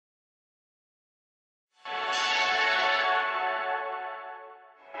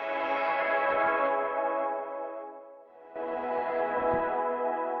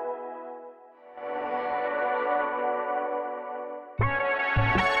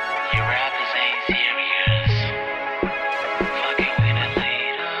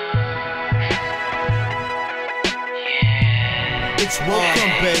It's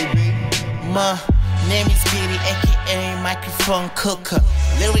welcome, baby. My name is Billy, aka Microphone Cooker.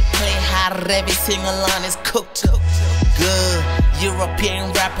 Lyrically hot, every single line is cooked up. Good, European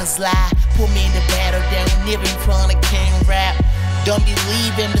rappers lie. Put me in the battle, they don't even front, I can't rap. Don't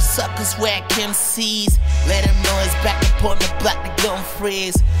believe in the suckers whack MCs. Let them know it's back up on the block, they gon'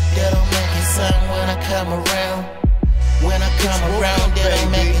 freeze. They don't make it sound when I come around. When I come around, they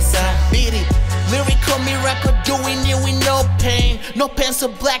don't make it sound. Beat it. Lyrical miracle, doing it with no pain. No pencil,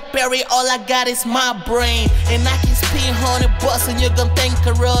 Blackberry, all I got is my brain. And I can spin 100 bucks and you're gon' think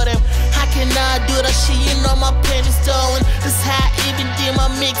I wrote them. How can I do that shit? You know my pen is stolen. That's how I even did my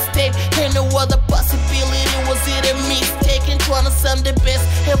mixtape. And no other possibility was it a mistake. And tryna sound the best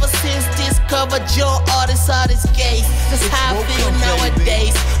ever since discovered your artist gays. That's how I feel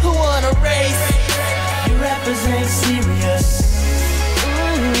nowadays. Who wanna race? You rappers ain't serious.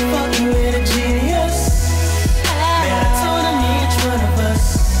 Fucking with a genius. Man, I told him each one of us.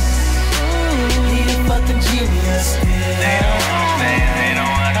 He a fucking genius. They don't understand, they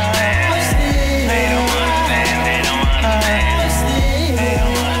don't understand. They don't understand, they don't understand. They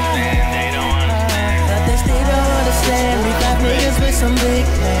don't understand, they don't understand. But they still don't understand. We got niggas with some big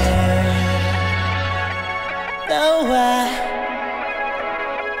plans. No why?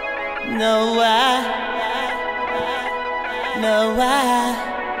 No why? No why?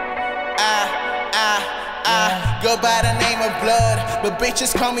 Go by the name of Blood, but bitches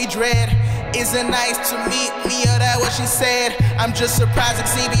call me Dread. Is it nice to meet me, or that what she said? I'm just surprised to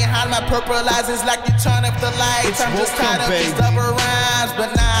see behind my purple eyes. It's like you turn up the lights. I'm just tired of these double rhymes,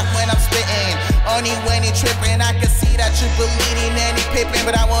 but not when I'm spitting. Only when you tripping, I can see that you believing any pippin',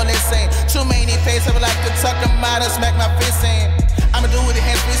 but I won't listen. Too many faces, I would like to tuck them out and smack my fist in. I'ma do it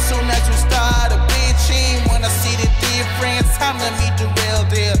hands as soon as you start a bitching. Wanna see the difference, time to meet the real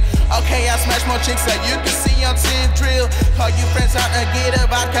deal. Okay, I smash more chicks so you can see on tip drill. Call you friends out and get a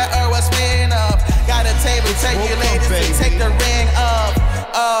vodka or a spin up. Got a table, tell you ladies to take the ring off.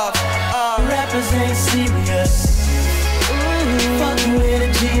 Rappers ain't serious. Fucking with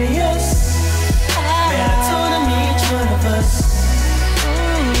a genius. Man, I told him each one of us.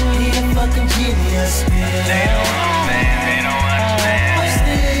 He a fucking genius. They don't understand, they don't understand.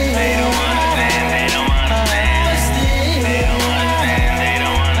 They don't understand, they don't understand. They don't understand, they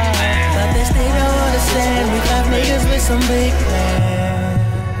don't understand. But they still don't understand. We got niggas with some big plans.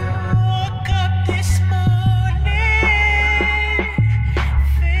 Woke up this morning,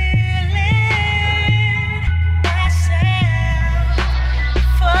 feeling myself.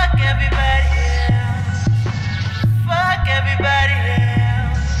 Fuck everybody else. Fuck everybody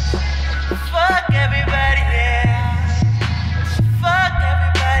else. Fuck everybody else. Fuck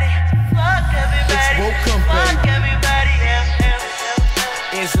everybody. Fuck everybody. Fuck everybody else.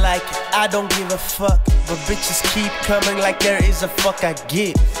 It's like I don't give a fuck, but bitches keep coming like there is a fuck I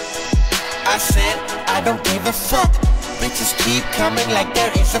give. I said I don't give a fuck. Bitches keep coming like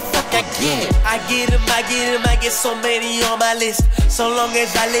there is a fuck I give. I get 'em, I get so many on my list. So long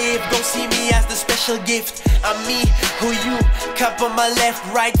as I live, don't see me as the special gift. I'm me, who you, cup on my left,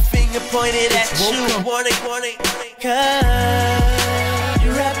 right finger pointed at you. Warning, cause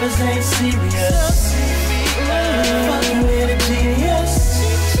you rappers ain't serious. Fucking with a genius.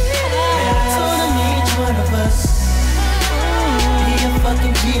 Man, I told him each one of us. He a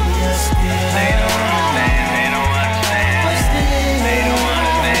fucking genius. They don't understand, they don't understand. They don't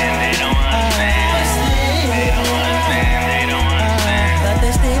understand, they don't understand. They don't understand, they don't understand. But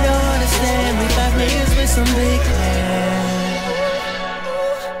they still don't understand. We got niggas with some big plans.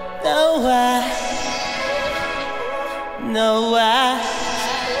 No why? No why?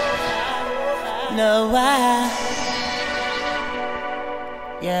 No why?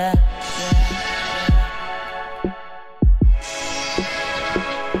 Yeah.